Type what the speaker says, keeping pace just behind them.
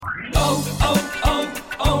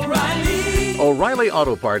O'Reilly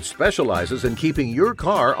Auto Parts specializes in keeping your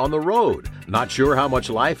car on the road. Not sure how much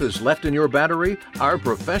life is left in your battery? Our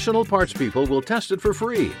professional parts people will test it for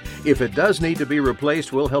free. If it does need to be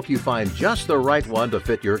replaced, we'll help you find just the right one to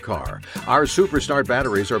fit your car. Our Superstart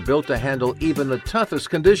batteries are built to handle even the toughest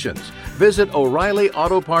conditions. Visit O'Reilly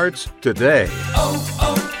Auto Parts today.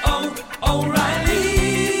 O'Reilly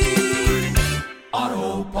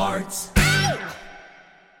Auto Parts.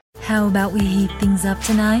 How about we heat things up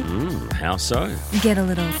tonight? How so? Get a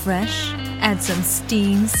little fresh, add some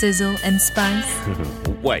steam, sizzle, and spice.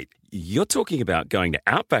 Wait, you're talking about going to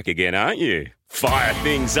Outback again, aren't you? Fire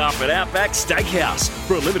things up at Outback Steakhouse.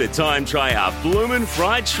 For a limited time, try our bloomin'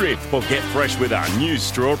 fried shrimp or get fresh with our new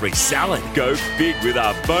strawberry salad. Go big with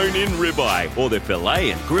our bone-in ribeye or the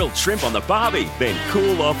filet and grilled shrimp on the barbie. Then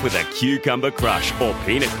cool off with a cucumber crush or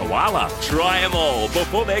peanut koala. Try them all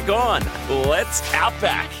before they're gone. Let's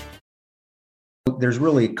Outback. There's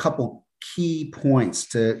really a couple key points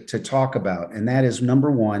to talk about, and that is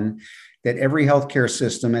number one, that every healthcare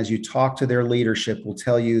system, as you talk to their leadership, will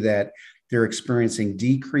tell you that they're experiencing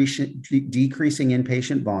decreasing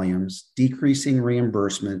inpatient volumes, decreasing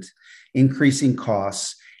reimbursement, increasing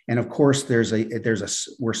costs, and of course,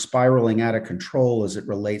 we're spiraling out of control as it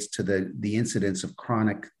relates to the incidence of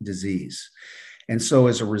chronic disease. And so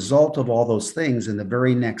as a result of all those things, in the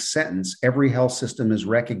very next sentence, every health system is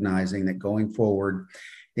recognizing that going forward,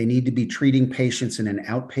 they need to be treating patients in an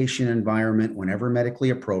outpatient environment whenever medically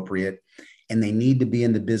appropriate, and they need to be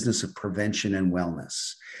in the business of prevention and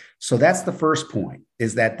wellness. So that's the first point,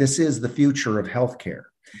 is that this is the future of healthcare.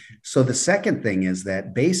 So the second thing is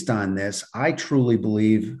that based on this, I truly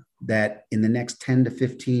believe that in the next 10 to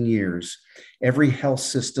 15 years, every health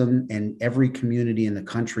system and every community in the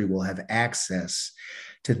country will have access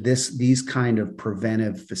to these kind of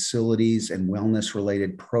preventive facilities and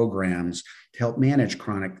wellness-related programs to help manage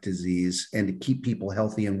chronic disease and to keep people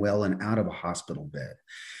healthy and well and out of a hospital bed.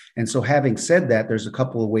 And so having said that, there's a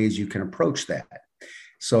couple of ways you can approach that.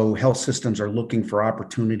 So health systems are looking for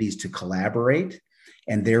opportunities to collaborate,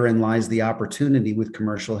 and therein lies the opportunity with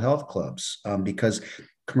commercial health clubs, because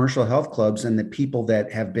commercial health clubs and the people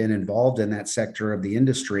that have been involved in that sector of the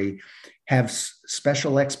industry have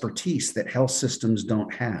special expertise that health systems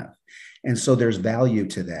don't have. And so there's value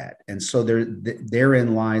to that. And so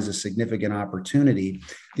therein lies a significant opportunity.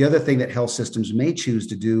 The other thing that health systems may choose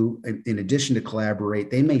to do, in addition to collaborate,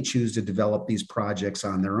 they may choose to develop these projects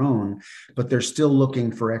on their own, but they're still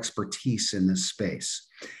looking for expertise in this space.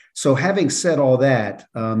 So having said all that,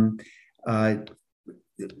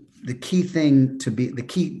 the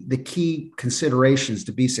key considerations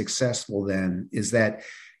to be successful then is that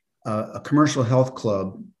a commercial health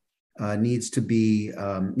club needs to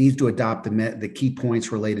adopt the key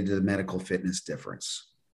points related to the medical fitness difference.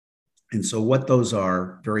 And so what those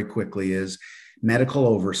are very quickly is medical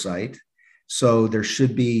oversight. So there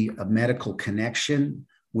should be a medical connection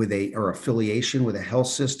or affiliation with a health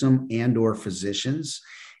system and or physicians,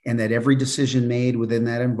 and that every decision made within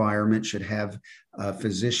that environment should have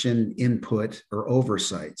physician input or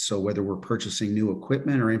oversight. So whether we're purchasing new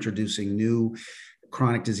equipment or introducing new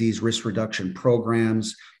chronic disease risk reduction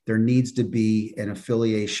programs, there needs to be an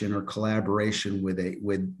affiliation or collaboration with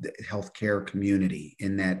the healthcare community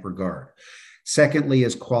in that regard. Secondly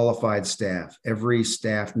is qualified staff. Every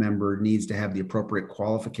staff member needs to have the appropriate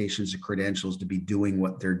qualifications and credentials to be doing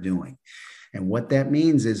what they're doing. And what that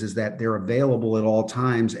means is that they're available at all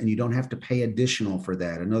times, and you don't have to pay additional for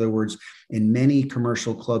that. In other words, in many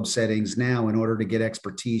commercial club settings now, in order to get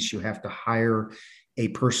expertise, you have to hire a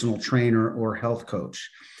personal trainer or health coach.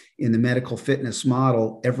 In the medical fitness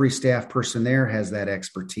model, every staff person there has that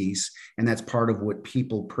expertise, and that's part of what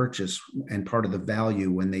people purchase and part of the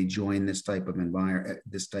value when they join this type of environment,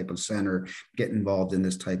 this type of center, get involved in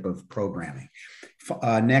this type of programming.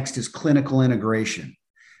 Next is clinical integration.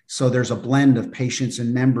 So there's a blend of patients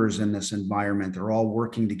and members in this environment. They're all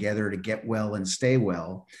working together to get well and stay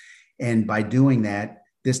well. And by doing that,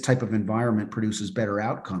 this type of environment produces better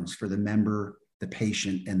outcomes for the member, the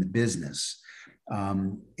patient, and the business.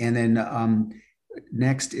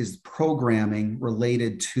 Next is programming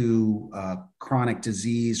related to chronic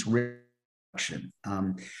disease reduction.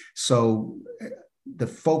 So the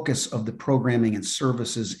focus of the programming and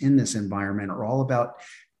services in this environment are all about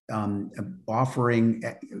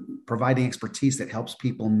providing expertise that helps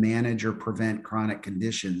people manage or prevent chronic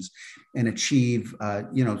conditions and achieve,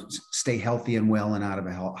 stay healthy and well and out of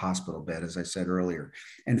a hospital bed, as I said earlier.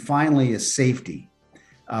 And finally is safety.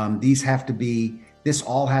 This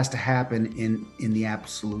all has to happen in the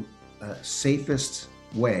absolute safest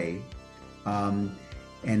way.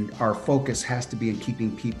 And our focus has to be in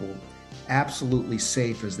keeping people absolutely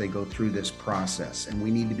safe as they go through this process. And we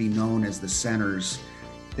need to be known as the centers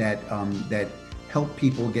that help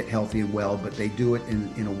people get healthy and well, but they do it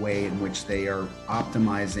in a way in which they are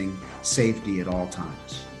optimizing safety at all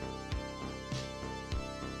times.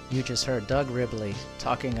 You just heard Doug Ribley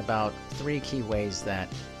talking about 3 key ways that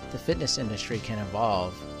the fitness industry can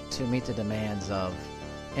evolve to meet the demands of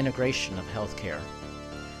integration of healthcare.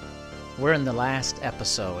 We're in the last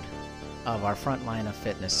episode of our Frontline of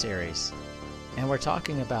Fitness series, and we're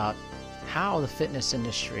talking about how the fitness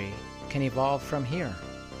industry can evolve from here.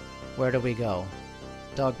 Where do we go?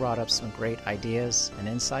 Doug brought up some great ideas and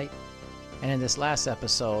insight, and in this last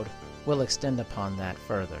episode, we'll extend upon that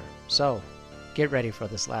further. So, get ready for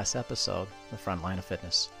this last episode of Frontline of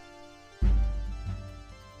Fitness.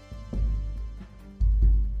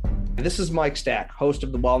 This is Mike Stack, host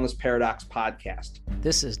of the Wellness Paradox podcast.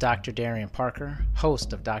 This is Dr. Darian Parker,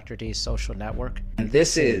 host of Dr. D's Social Network. And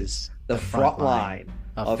this is the Frontline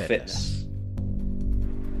of Fitness.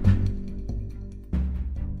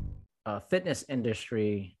 Fitness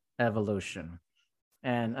industry evolution.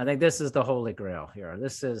 And I think this is the holy grail here.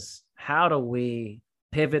 This is how do we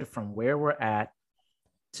pivot from where we're at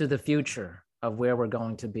to the future of where we're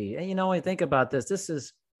going to be. And when you think about this,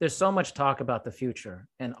 there's so much talk about the future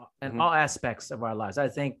and all aspects of our lives. I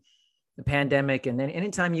think the pandemic, and then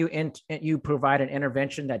anytime you provide an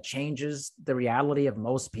intervention that changes the reality of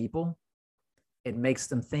most people, it makes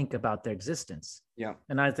them think about their existence. Yeah.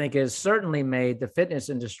 And I think it's certainly made the fitness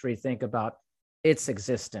industry think about its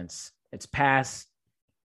existence, its past,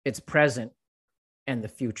 its present, and the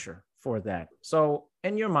future for that. So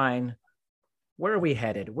in your mind, where are we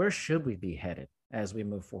headed? Where should we be headed as we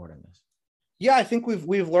move forward in this? Yeah, I think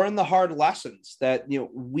we've learned the hard lessons that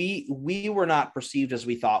we were not perceived as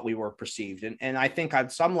we thought we were perceived, and I think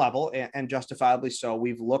on some level, and justifiably so,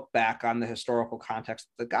 we've looked back on the historical context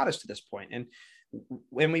that got us to this point. And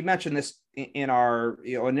when we mentioned this in our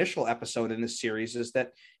initial episode in this series, is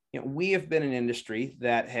that we have been an industry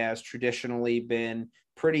that has traditionally been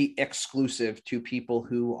pretty exclusive to people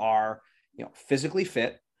who are physically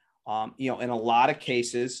fit. In a lot of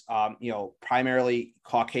cases, primarily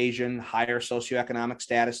Caucasian, higher socioeconomic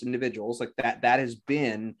status individuals like that has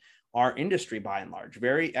been our industry by and large,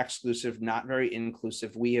 very exclusive, not very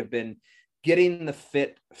inclusive. We have been getting the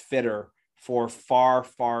fitter for far,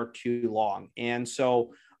 far too long. And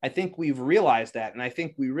so I think we've realized that. And I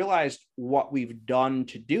think we realized what we've done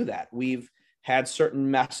to do that. We've had certain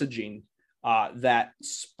messaging that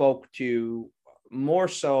spoke to more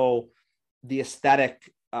so the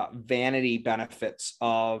aesthetic vanity benefits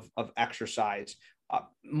of exercise,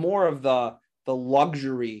 more of the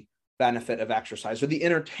luxury benefit of exercise, or the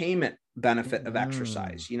entertainment benefit of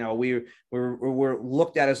exercise. We're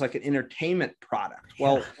looked at as like an entertainment product.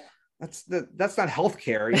 Well, that's not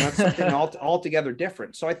healthcare. That's something altogether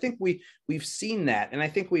different. So I think we've seen that, and I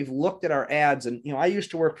think we've looked at our ads. And I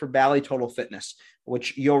used to work for Bally Total Fitness,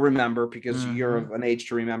 which you'll remember because you're of an age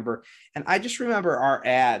to remember. And I just remember our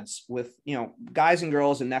ads with guys and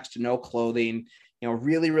girls in next to no clothing,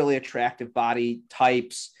 really, really attractive body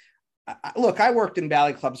types. Look, I worked in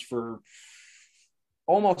Bally clubs for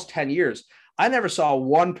almost 10 years. I never saw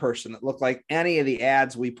one person that looked like any of the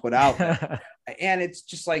ads we put out there. And it's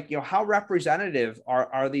just like, how representative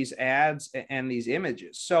are these ads and these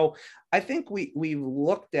images? So I think we've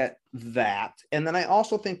looked at that. And then I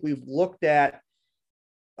also think we've looked at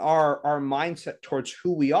our mindset towards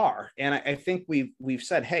who we are. And I think we've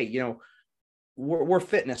said, hey, we're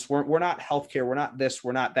fitness. We're not healthcare. We're not this,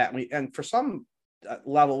 we're not that. And for some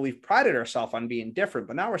level, we've prided ourselves on being different,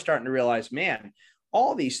 but now we're starting to realize, man,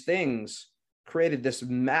 all these things created this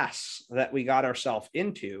mess that we got ourselves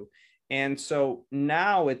into. And so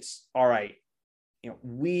now it's all right.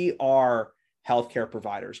 We are healthcare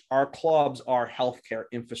providers. Our clubs are healthcare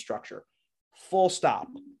infrastructure. Full stop.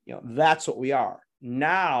 That's what we are.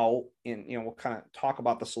 Now, we'll kind of talk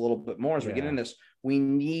about this a little bit more as we get into this. We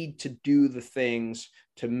need to do the things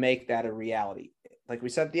to make that a reality. Like we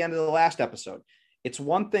said at the end of the last episode, it's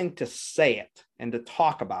one thing to say it and to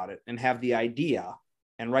talk about it and have the idea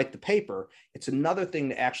and write the paper. It's another thing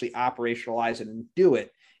to actually operationalize it and do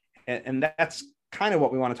it. And that's kind of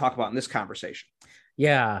what we want to talk about in this conversation.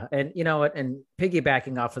 Yeah. And and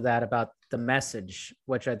piggybacking off of that about the message,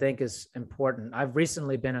 which I think is important. I've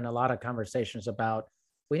recently been in a lot of conversations about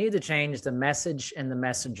we need to change the message and the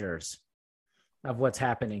messengers of what's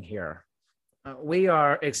happening here. We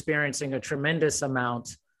are experiencing a tremendous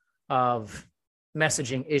amount of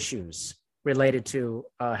messaging issues related to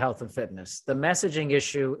health and fitness. The messaging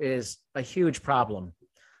issue is a huge problem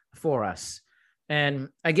for us. And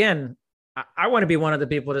again, I want to be one of the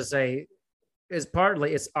people to say, is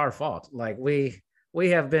partly it's our fault. Like we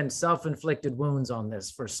have been self-inflicted wounds on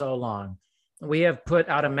this for so long. We have put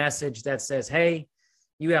out a message that says, hey,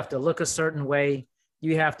 you have to look a certain way.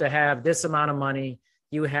 You have to have this amount of money.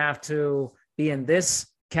 You have to be in this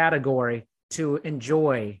category to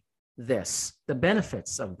enjoy this, the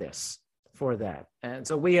benefits of this for that. And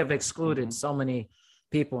so we have excluded so many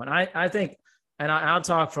people. And I think, and I'll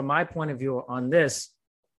talk from my point of view on this,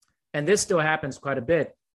 and this still happens quite a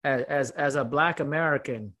bit. As a Black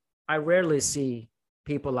American, I rarely see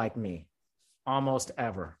people like me, almost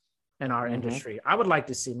ever, in our industry. I would like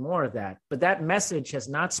to see more of that, but that message has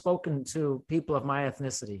not spoken to people of my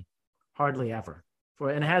ethnicity hardly ever,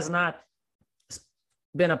 and has not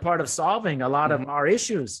been a part of solving a lot of our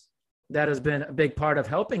issues. That has been a big part of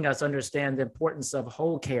helping us understand the importance of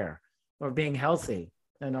whole care or being healthy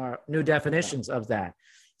and our new definitions of that.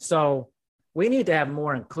 So we need to have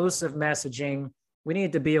more inclusive messaging. We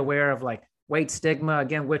need to be aware of like weight stigma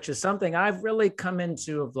again, which is something I've really come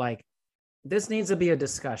into of like, this needs to be a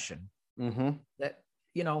discussion that,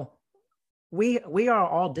 you know, we are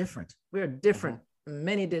all different. We are different.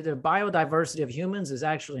 The biodiversity of humans is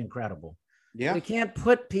actually incredible. Yeah. We can't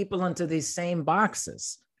put people into these same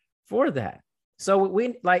boxes for that. So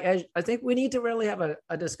I think we need to really have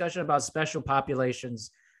a discussion about special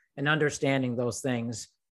populations and understanding those things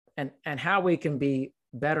and how we can be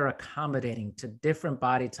better accommodating to different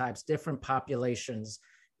body types, different populations,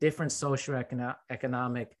 different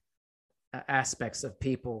socioeconomic aspects of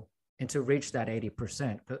people, and to reach that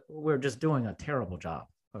 80%. We're just doing a terrible job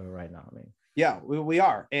right now. I mean, yeah, we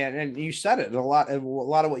are, and you said it a lot of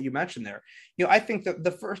what you mentioned there. You know, I think that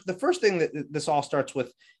the first thing that this all starts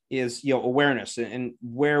with is, you know, awareness and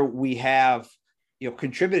where we have, you know,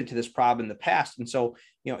 contributed to this problem in the past. And so,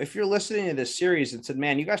 you know, if you're listening to this series and said,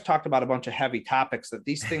 man, you guys talked about a bunch of heavy topics, that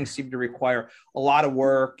these things seem to require a lot of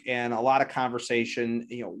work and a lot of conversation,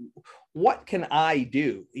 you know, what can I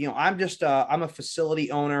do? You know, I'm a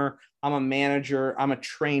facility owner, I'm a manager, I'm a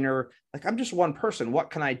trainer, like I'm just one person. What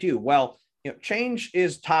can I do? Well, you know, change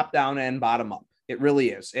is top down and bottom up. It really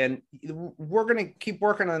is. And we're going to keep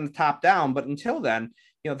working on the top down, but until then,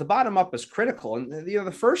 you know, the bottom up is critical. And, you know,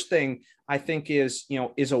 the first thing I think is, you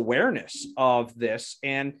know, is awareness of this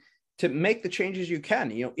and to make the changes you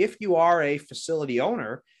can. You know, if you are a facility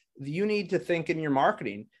owner, you need to think in your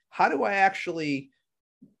marketing, how do I actually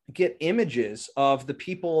get images of the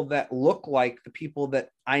people that look like the people that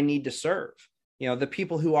I need to serve? You know, the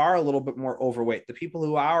people who are a little bit more overweight, the people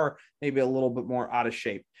who are maybe a little bit more out of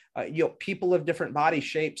shape, you know, people of different body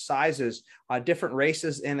shapes, sizes, different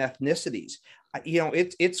races and ethnicities. You know,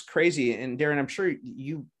 it's crazy. And Darren, I'm sure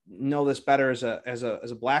you know this better as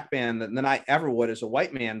a Black man than I ever would as a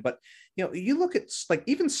white man. But, you know, you look at like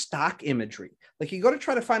even stock imagery, like you go to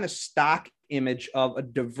try to find a stock image of a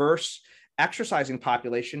diverse exercising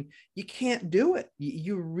population, you can't do it.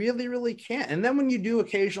 You really, really can't. And then when you do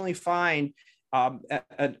occasionally find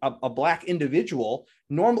a Black individual,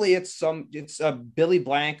 normally it's a Billy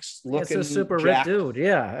Blanks looking, it's a super ripped dude,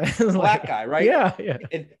 yeah, Black guy, right? Yeah.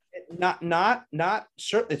 Not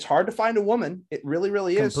sure. It's hard to find a woman. It really,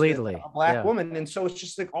 really is completely a Black woman, and so it's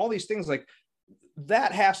just like all these things like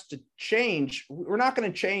that has to change. We're not going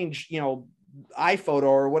to change, you know, iPhoto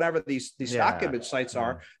or whatever these stock image sites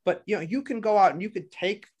are, but you know, you can go out and you could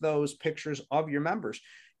take those pictures of your members.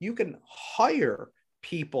 You can hire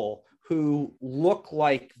people who look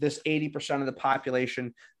like this 80% of the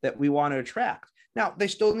population that we want to attract. Now, they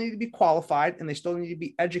still need to be qualified and they still need to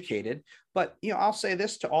be educated. But, you know, I'll say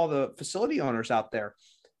this to all the facility owners out there.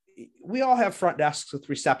 We all have front desks with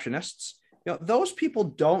receptionists. You know, those people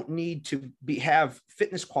don't need to have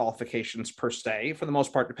fitness qualifications per se, for the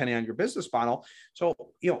most part, depending on your business model. So,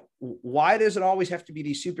 you know, why does it always have to be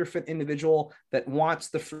the super fit individual that wants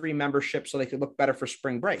the free membership so they could look better for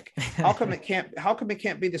spring break? How come it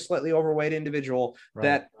can't be the slightly overweight individual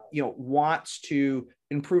that, you know, wants to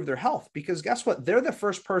improve their health? Because guess what? They're the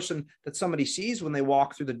first person that somebody sees when they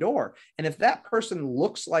walk through the door. And if that person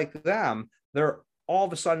looks like them, they're all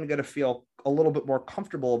of a sudden going to feel a little bit more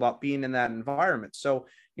comfortable about being in that environment. So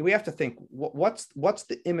we have to think what's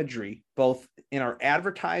the imagery, both in our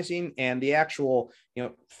advertising and the actual, you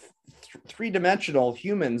know, three-dimensional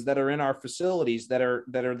humans that are in our facilities that are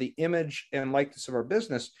the image and likeness of our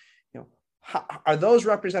business. You know, are those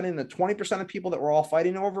representing the 20% of people that we're all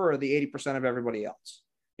fighting over, or the 80% of everybody else?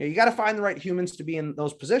 You know, you got to find the right humans to be in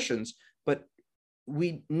those positions, but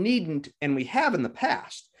we needn't, and we have in the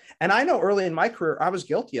past. And I know early in my career, I was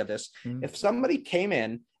guilty of this. If somebody came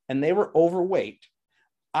in and they were overweight,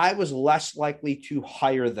 I was less likely to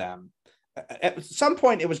hire them at some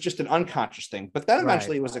point it was just an unconscious thing, but then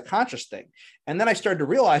eventually it was a conscious thing. And then I started to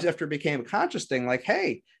realize after it became a conscious thing, like,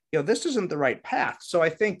 hey, this isn't the right path. So I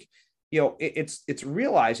think, it's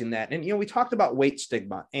realizing that. And, we talked about weight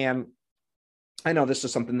stigma, and I know this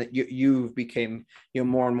is something that you've became,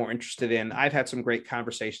 more and more interested in. I've had some great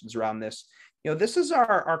conversations around this. This is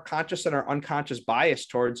our conscious and our unconscious bias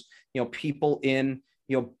towards, people in,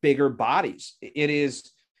 bigger bodies. It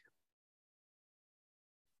is,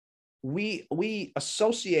 we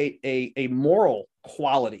associate a moral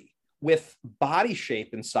quality with body shape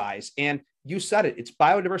and size. And you said it, it's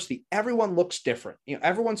biodiversity. Everyone looks different.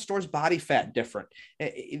 Everyone stores body fat different.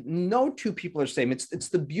 No two people are the same. It's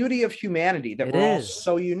the beauty of humanity that we're all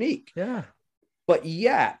so unique. Yeah. But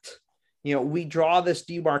yet, we draw this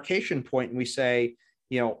demarcation point and we say,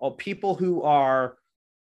 people who are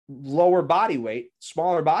lower body weight,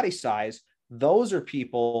 smaller body size, those are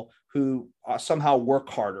people who somehow work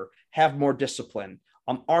harder, have more discipline,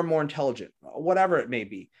 are more intelligent, whatever it may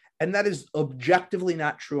be. And that is objectively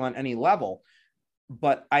not true on any level,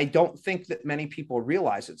 but I don't think that many people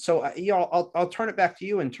realize it. So, I'll turn it back to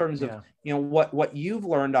you in terms of, what you've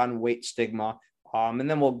learned on weight stigma. And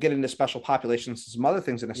then we'll get into special populations and some other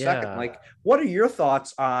things in a second. Like, what are your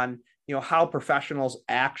thoughts on, how professionals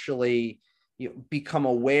actually become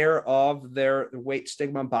aware of their weight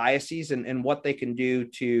stigma biases and what they can do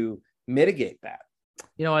to mitigate that?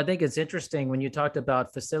 I think it's interesting when you talked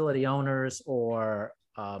about facility owners or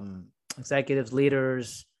executives,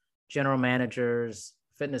 leaders, general managers,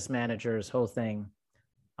 fitness managers, whole thing.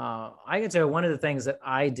 I can tell you one of the things that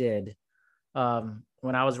I did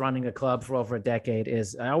when I was running a club for over a decade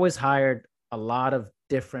is I always hired a lot of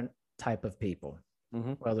different type of people,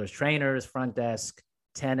 whether it's trainers, front desk,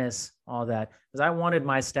 tennis, all that, because I wanted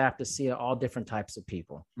my staff to see all different types of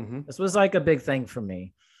people. This was like a big thing for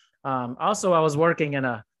me. Also, I was working in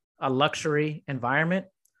a luxury environment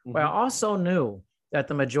where I also knew that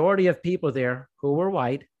the majority of people there who were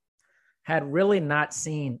white had really not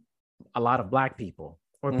seen a lot of Black people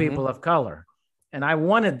or people of color. And I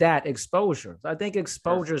wanted that exposure. I think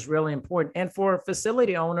exposure is really important. And for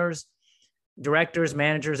facility owners, directors,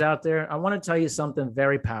 managers out there, I want to tell you something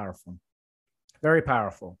very powerful, very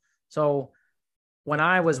powerful. So when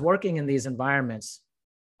I was working in these environments,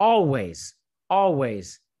 always,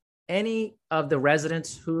 any of the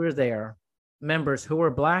residents who were there, members who were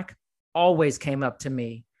Black, always came up to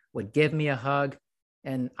me, would give me a hug,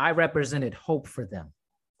 and I represented hope for them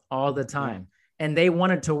all the time. And they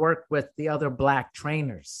wanted to work with the other Black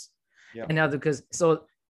trainers. So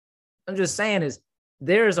I'm just saying is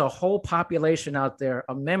there's a whole population out there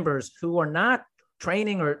of members who are not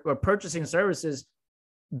training or purchasing services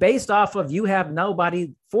based off of you have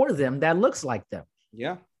nobody for them that looks like them.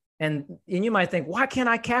 Yeah. And you might think, why can't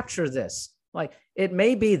I capture this? Like, it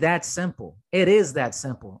may be that simple. It is that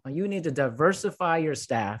simple. You need to diversify your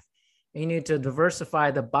staff. You need to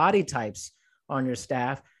diversify the body types on your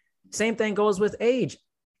staff. Same thing goes with age.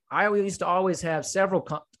 I used to always have several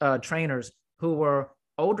trainers who were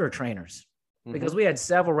older trainers because we had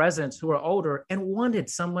several residents who were older and wanted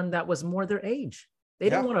someone that was more their age. They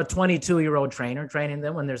didn't want a 22-year-old trainer training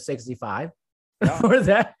them when they're 65 or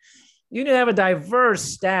that. You need to have a diverse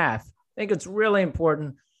staff. I think it's really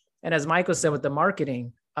important. And as Michael said with the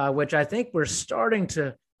marketing, which I think we're starting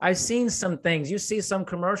to, I've seen some things. You see some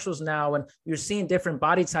commercials now and you're seeing different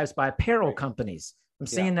body types by apparel companies. I'm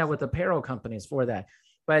seeing that with apparel companies for that.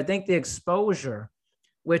 But I think the exposure,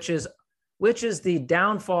 which is the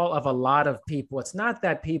downfall of a lot of people. It's not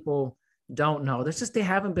that people don't know. It's just they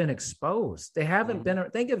haven't been exposed. They haven't been,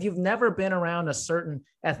 think if you've never been around a certain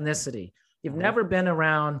ethnicity. You've never been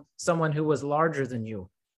around someone who was larger than you.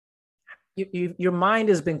 Your mind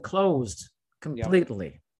has been closed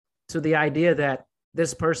completely to the idea that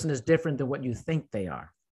this person is different than what you think they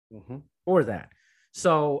are or that.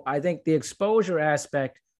 So I think the exposure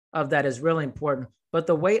aspect of that is really important. But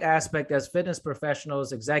the weight aspect as fitness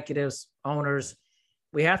professionals, executives, owners,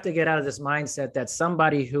 we have to get out of this mindset that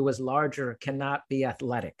somebody who is larger cannot be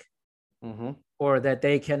athletic or that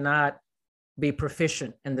they cannot be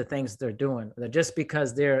proficient in the things they're doing. That just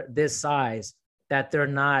because they're this size, that they're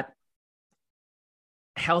not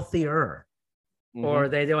healthier or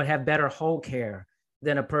they don't have better whole care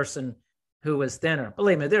than a person who is thinner.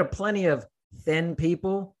 Believe me, there are plenty of thin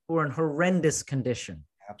people who are in horrendous condition.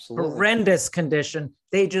 Absolutely. Horrendous condition.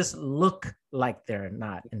 They just look like they're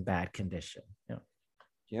not in bad condition.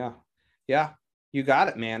 Yeah. You got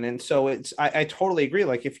it, man. And so I totally agree.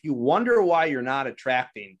 Like if you wonder why you're not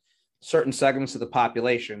attracting certain segments of the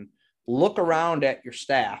population, look around at your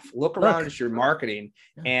staff, look around at your marketing,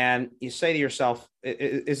 and you say to yourself,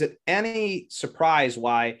 is it any surprise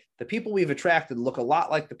why the people we've attracted look a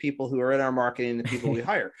lot like the people who are in our marketing and the people we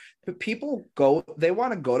hire? But people they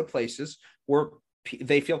want to go to places where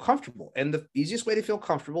they feel comfortable. And the easiest way to feel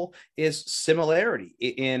comfortable is similarity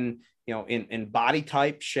in body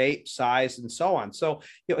type, shape, size, and so on. So,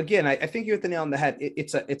 again, I think you hit the nail on the head.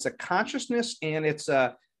 It's a consciousness, and it's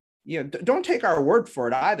a, don't take our word for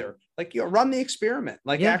it either. Like, run the experiment,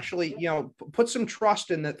 actually, put some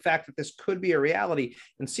trust in the fact that this could be a reality,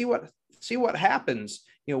 and see what happens,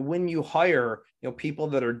 when you hire, people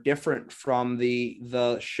that are different from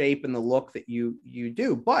the shape and the look that you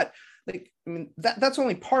do. But that's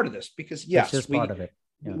only part of this, because yes, part of it.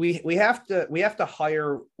 Yeah. We have to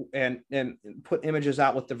hire and put images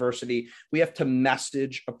out with diversity. We have to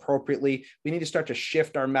message appropriately. We need to start to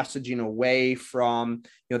shift our messaging away from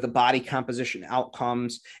the body composition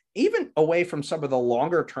outcomes, even away from some of the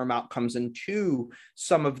longer term outcomes, into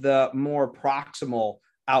some of the more proximal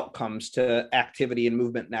outcomes to activity and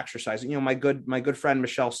movement and exercise. My good friend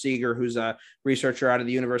Michelle Seeger, who's a researcher out of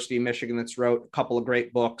the University of Michigan, that's wrote a couple of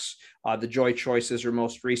great books. The Joy Choice is her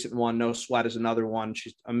most recent one. No Sweat is another one.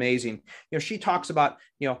 She's amazing. She talks about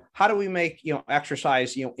how do we make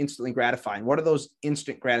exercise instantly gratifying? What are those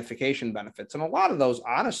instant gratification benefits? And a lot of those,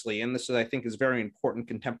 honestly, and this is, I think, is very important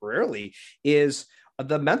contemporarily, is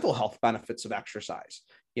the mental health benefits of exercise.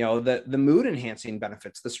 The mood enhancing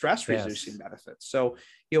benefits, the stress reducing benefits. So,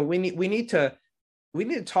 we need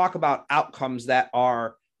to talk about outcomes that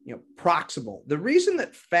are, proximal. The reason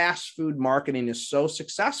that fast food marketing is so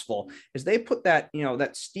successful is they put that,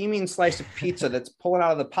 that steaming slice of pizza that's pulling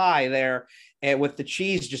out of the pie there, and with the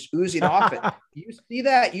cheese just oozing off it. You see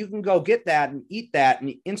that, you can go get that and eat that,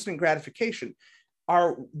 and instant gratification.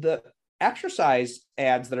 Are the exercise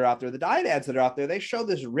ads that are out there, the diet ads that are out there, they show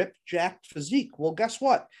this ripped, jacked physique. Well, guess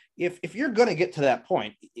what? If you're going to get to that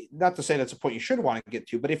point, not to say that's a point you should want to get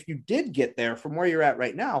to, but if you did get there from where you're at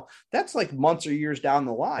right now, that's like months or years down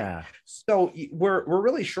the line. Yeah. So we're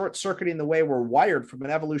really short circuiting the way we're wired from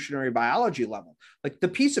an evolutionary biology level. Like, the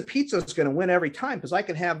piece of pizza is going to win every time, because I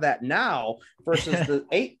can have that now versus the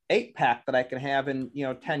eight pack that I can have in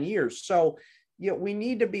 10 years. So we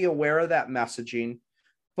need to be aware of that messaging.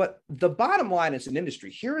 But the bottom line as an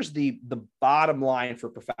industry, here's the bottom line for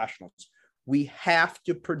professionals. We have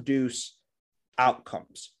to produce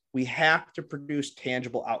outcomes. We have to produce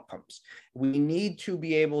tangible outcomes. We need to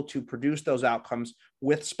be able to produce those outcomes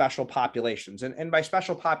with special populations. And by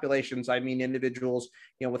special populations, I mean individuals,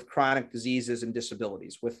 with chronic diseases and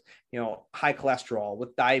disabilities, with, high cholesterol,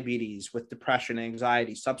 with diabetes, with depression,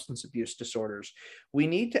 anxiety, substance abuse disorders. We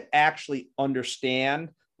need to actually understand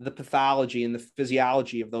the pathology and the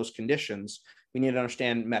physiology of those conditions. We need to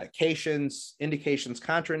understand medications, indications,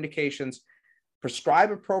 contraindications,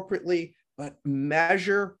 prescribe appropriately, but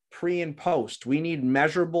measure pre and post. We need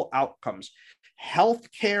measurable outcomes.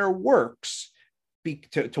 Healthcare works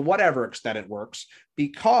to whatever extent it works,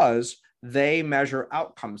 because they measure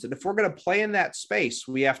outcomes. And if we're going to play in that space,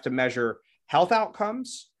 we have to measure health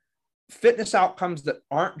outcomes, fitness outcomes that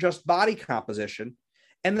aren't just body composition,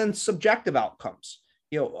 and then subjective outcomes.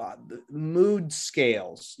 Mood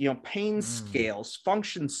scales, pain scales,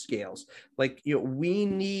 function scales. We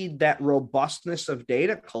need that robustness of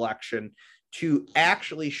data collection to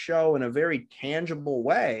actually show in a very tangible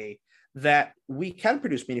way that we can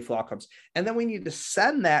produce meaningful outcomes. And then we need to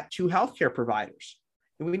send that to healthcare providers.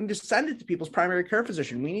 And we need to send it to people's primary care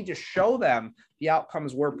physician. We need to show them the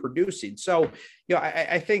outcomes we're producing. So,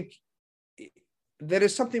 I think that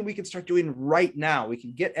is something we can start doing right now. We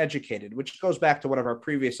can get educated, which goes back to one of our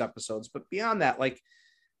previous episodes. But beyond that,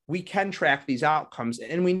 we can track these outcomes,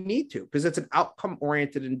 and we need to, because it's an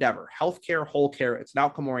outcome-oriented endeavor. Healthcare, whole care, it's an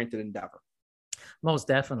outcome-oriented endeavor. Most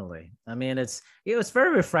definitely. I mean, it's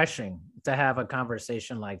very refreshing to have a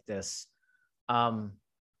conversation like this,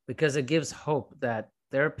 because it gives hope that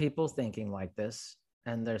there are people thinking like this,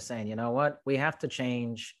 and they're saying, you know what, we have to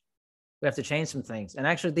change. We have to change some things. And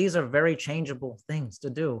actually, these are very changeable things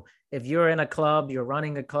to do. If you're in a club, you're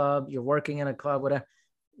running a club, you're working in a club, whatever,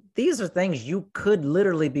 these are things you could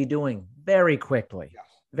literally be doing very quickly,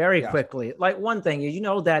 quickly. Like, one thing,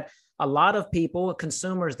 that a lot of people,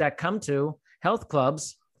 consumers that come to health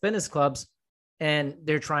clubs, fitness clubs, and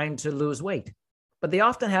they're trying to lose weight, but they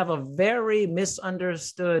often have a very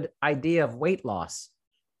misunderstood idea of weight loss,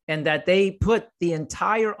 and that they put the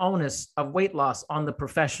entire onus of weight loss on the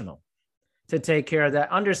professional to take care of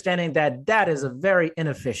that, understanding that is a very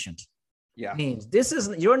inefficient means.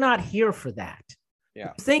 You're not here for that.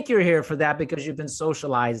 Yeah. You think you're here for that because you've been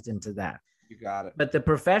socialized into that. You got it. But the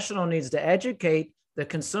professional needs to educate the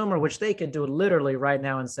consumer, which they could do literally right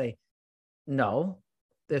now and say, no,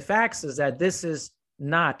 the facts is that this is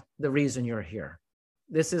not the reason you're here.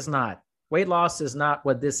 This is not. Weight loss is not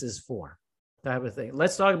what this is for, type of thing.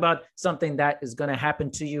 Let's talk about something that is going to happen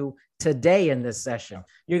to you today in this session.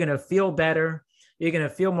 You're going to feel better. You're going to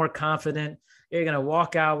feel more confident. You're going to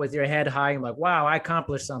walk out with your head high and like, wow, I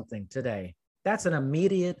accomplished something today. That's an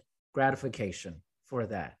immediate gratification for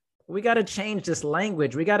that. We got to change this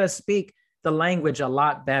language. We got to speak the language a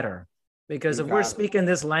lot better, because if we're speaking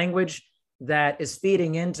this language that is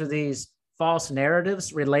feeding into these false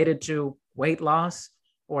narratives related to weight loss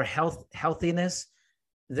or healthiness,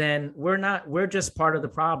 then we're just part of the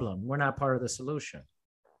problem. We're not part of the solution.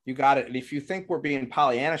 You got it. And if you think we're being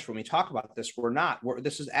Pollyannish when we talk about this, we're not.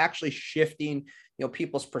 This is actually shifting,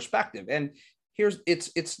 people's perspective. And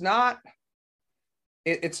it's not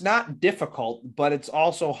difficult, but it's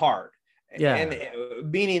also hard. Yeah. And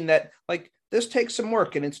meaning that, like, this takes some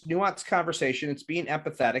work, and it's nuanced conversation. It's being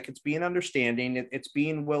empathetic. It's being understanding. It's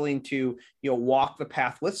being willing to, walk the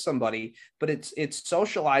path with somebody, but it's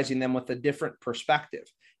socializing them with a different perspective.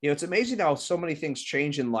 It's amazing how so many things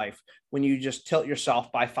change in life when you just tilt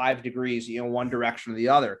yourself by 5 degrees, one direction or the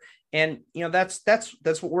other. And, that's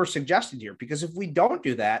what we're suggesting here, because if we don't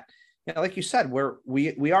do that, like you said, we're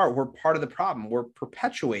part of the problem. We're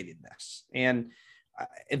perpetuating this. And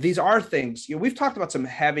these are things, we've talked about some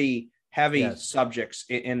heavy yes. subjects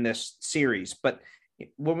in this series, but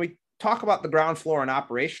when we talk about the ground floor and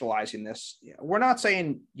operationalizing this, we're not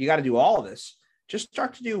saying you got to do all of this. Just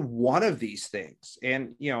start to do one of these things.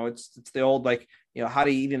 And, it's the old, like, how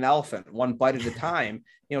to eat an elephant, one bite at a time.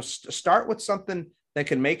 Start with something that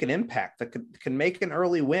can make an impact, that can make an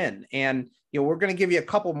early win. And, we're going to give you a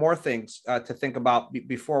couple more things to think about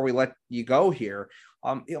before we let you go here.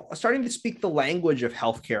 Starting to speak the language of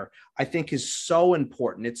healthcare, I think, is so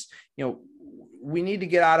important. It's, we need to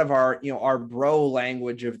get out of our bro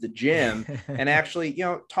language of the gym and actually,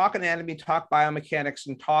 talk anatomy, talk biomechanics,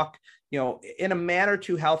 and talk, in a manner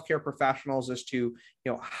to healthcare professionals as to,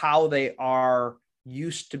 how they are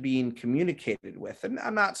used to being communicated with. And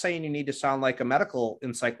I'm not saying you need to sound like a medical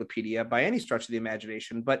encyclopedia by any stretch of the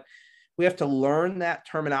imagination, but we have to learn that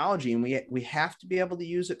terminology, and we have to be able to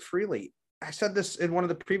use it freely. I said this in one of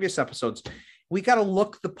the previous episodes. We got to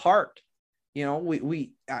look the part.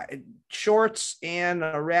 We shorts and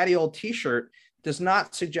a ratty old t-shirt does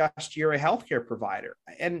not suggest you're a healthcare provider.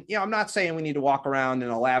 And, I'm not saying we need to walk around in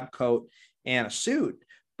a lab coat and a suit,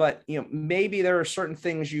 but, maybe there are certain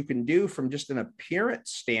things you can do from just an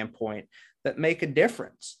appearance standpoint that make a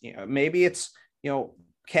difference. Maybe it's,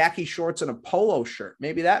 khaki shorts and a polo shirt.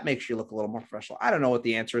 Maybe that makes you look a little more professional. I don't know what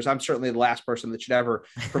the answer is. I'm certainly the last person that should ever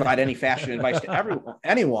provide any fashion advice to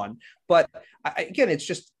anyone. But again, it's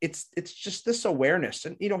just this awareness.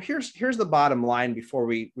 And, here's the bottom line before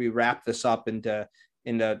we wrap this up into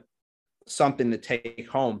something to take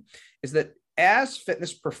home, is that as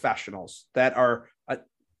fitness professionals that are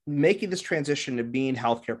making this transition to being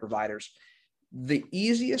healthcare providers, the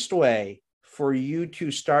easiest way for you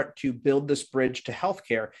to start to build this bridge to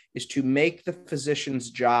healthcare is to make the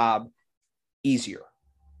physician's job easier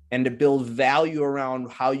and to build value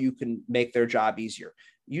around how you can make their job easier.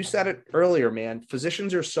 You said it earlier, man.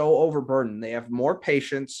 Physicians are so overburdened. They have more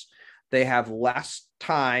patients. They have less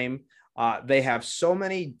time. They have so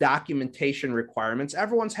many documentation requirements.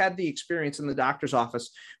 Everyone's had the experience in the doctor's office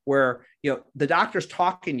where, the doctor's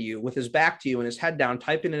talking to you with his back to you and his head down,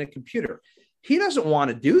 typing in a computer. He doesn't want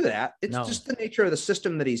to do that. It's just the nature of the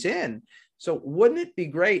system that he's in. So wouldn't it be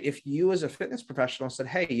great if you as a fitness professional said,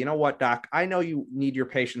 hey, you know what, doc, I know you need your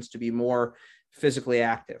patients to be more physically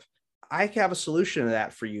active. I have a solution to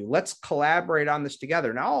that for you. Let's collaborate on this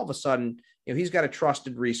together. Now, all of a sudden, he's got a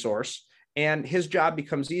trusted resource and his job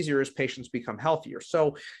becomes easier as patients become healthier.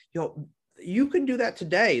 So, you can do that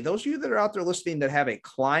today. Those of you that are out there listening that have a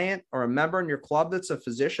client or a member in your club that's a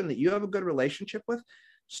physician that you have a good relationship with,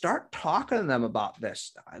 start talking to them about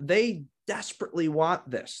this. They desperately want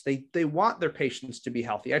this. They want their patients to be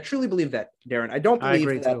healthy. I truly believe that, Darren. I don't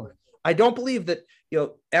believe that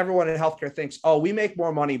everyone in healthcare thinks, oh, we make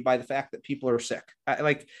more money by the fact that people are sick.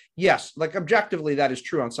 Yes, objectively that is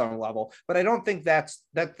true on some level, but I don't think that's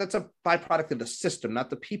a byproduct of the system, not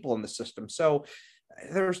the people in the system. So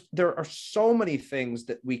there are so many things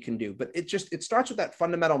that we can do, but it starts with that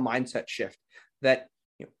fundamental mindset shift that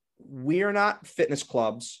we are not fitness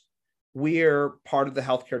clubs. We're part of the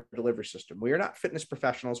healthcare delivery system. We are not fitness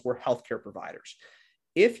professionals. We're healthcare providers.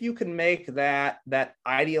 If you can make that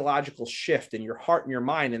ideological shift in your heart and your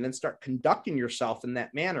mind, and then start conducting yourself in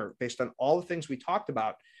that manner based on all the things we talked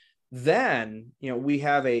about, then we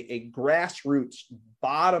have a grassroots,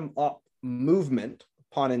 bottom up movement,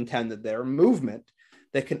 pun intended there, movement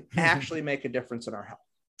that can actually make a difference in our health.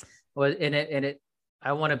 Well,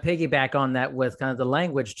 I want to piggyback on that with kind of the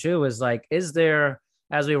language too, is like, is there,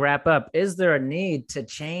 as we wrap up, is there a need to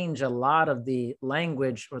change a lot of the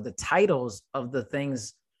language or the titles of the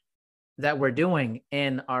things that we're doing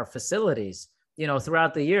in our facilities? You know,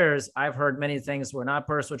 throughout the years, I've heard many things. We're not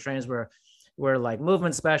personal trainers. We're like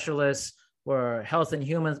movement specialists. We're health and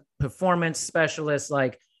human performance specialists.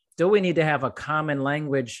 Like, do we need to have a common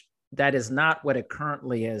language that is not what it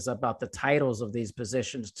currently is about the titles of these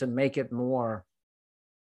positions to make it more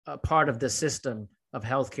a part of the system of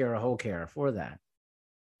healthcare or whole care for that?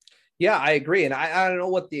 Yeah, I agree. And I don't know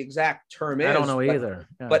what the exact term is. I don't know either.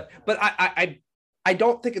 Yeah. But I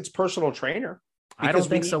don't think it's personal trainer. I don't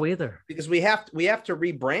think so either. Because we have to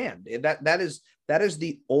rebrand. That is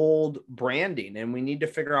the old branding, and we need to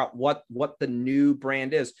figure out what the new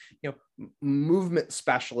brand is. You know, movement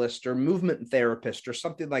specialist or movement therapist or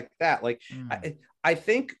something like that. Like I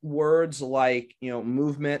think words like, you know,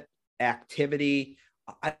 movement, activity,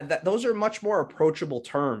 those are much more approachable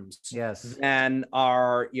terms. Yes. Than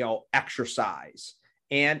our, you know, exercise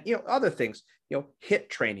and, you know, other things. You know, HIIT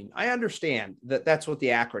training. I understand that that's what the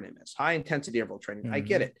acronym is, high intensity interval training. I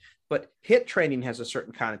get it. But HIIT training has a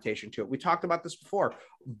certain connotation to it. We talked about this before.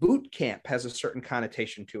 Boot camp has a certain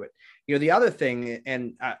connotation to it. You know, the other thing,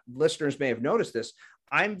 and listeners may have noticed this,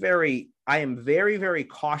 I am very, very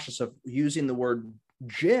cautious of using the word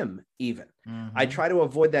gym even. I try to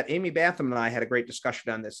avoid that. Amy Bantham and I had a great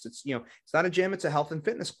discussion on this. It's, you know, it's not a gym, it's a health and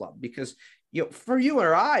fitness club, because, you know, for you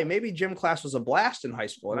or I, maybe gym class was a blast in high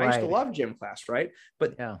school, and I used to love gym class, right?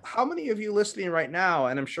 But how many of you listening right now,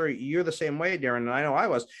 and I'm sure you're the same way, Darren, and I know I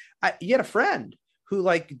was, you had a friend who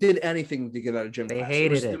like did anything to get out of gym class.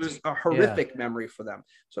 Hated it. It was a horrific memory for them.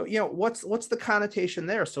 So, you know, what's the connotation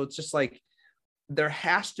there? So it's just like, there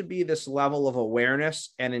has to be this level of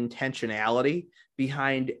awareness and intentionality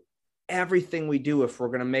behind everything we do if we're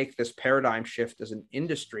going to make this paradigm shift as an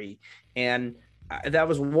industry. And that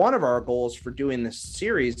was one of our goals for doing this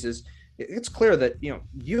series. Is it's clear that, you know,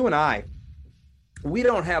 you and I, we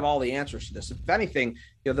don't have all the answers to this. If anything,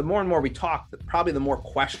 you know, the more and more we talk, probably the more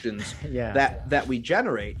questions that we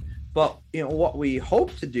generate. But, you know, what we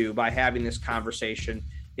hope to do by having this conversation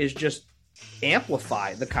is just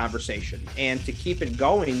amplify the conversation and to keep it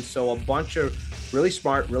going, so a bunch of really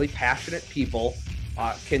smart, really passionate people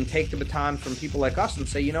can take the baton from people like us and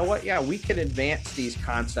say, you know what, we can advance these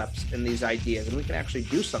concepts and these ideas, and we can actually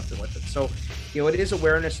do something with it. So, you know, it is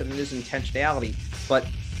awareness and it is intentionality, but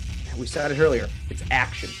we said it earlier, it's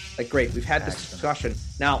action. Like, great, we've had this discussion.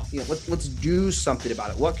 Now, you know, let's do something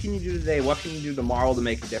about it. What can you do today? What can you do tomorrow to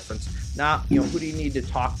make a difference? Now, you know, who do you need to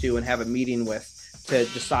talk to and have a meeting with to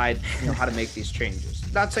decide, you know, how to make these changes?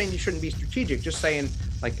 Not saying you shouldn't be strategic, just saying,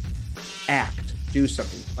 like, act, do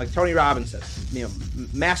something. Like Tony Robbins says, you know,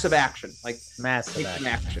 massive action, like massive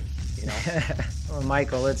action. You know, well,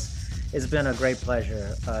 Michael, it's been a great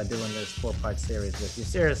pleasure doing this 4-part series with you.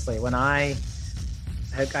 Seriously, when I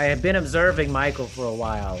have been observing Michael for a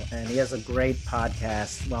while, and he has a great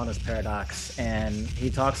podcast, Wellness Paradox, and he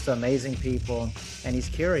talks to amazing people, and he's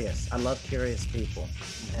curious. I love curious people,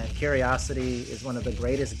 and curiosity is one of the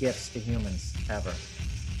greatest gifts to humans ever.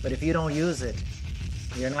 But if you don't use it,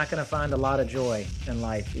 you're not going to find a lot of joy in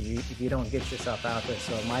life if you don't get yourself out there.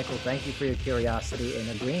 So, Michael, thank you for your curiosity and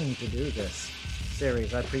agreeing to do this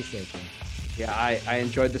series. I appreciate you. Yeah, I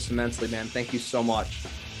enjoyed this immensely, man. Thank you so much.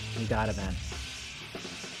 You got it, man.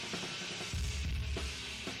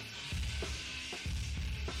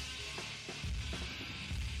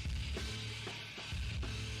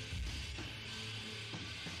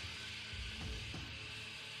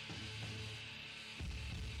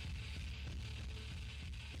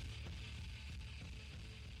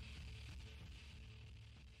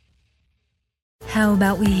 How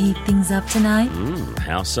about we heat things up tonight?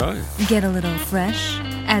 How so? Get a little fresh,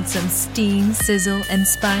 add some steam, sizzle, and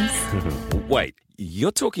spice. Wait,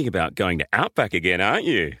 you're talking about going to Outback again, aren't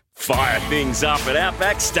you? Fire things up at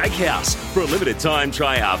Outback Steakhouse. For a limited time,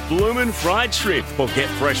 try our bloomin' fried shrimp or get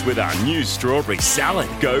fresh with our new strawberry salad.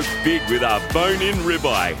 Go big with our bone-in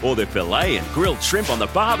ribeye or the filet and grilled shrimp on the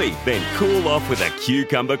barbie. Then cool off with a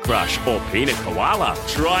cucumber crush or pina koala.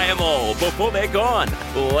 Try them all before they're gone.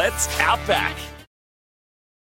 Let's Outback.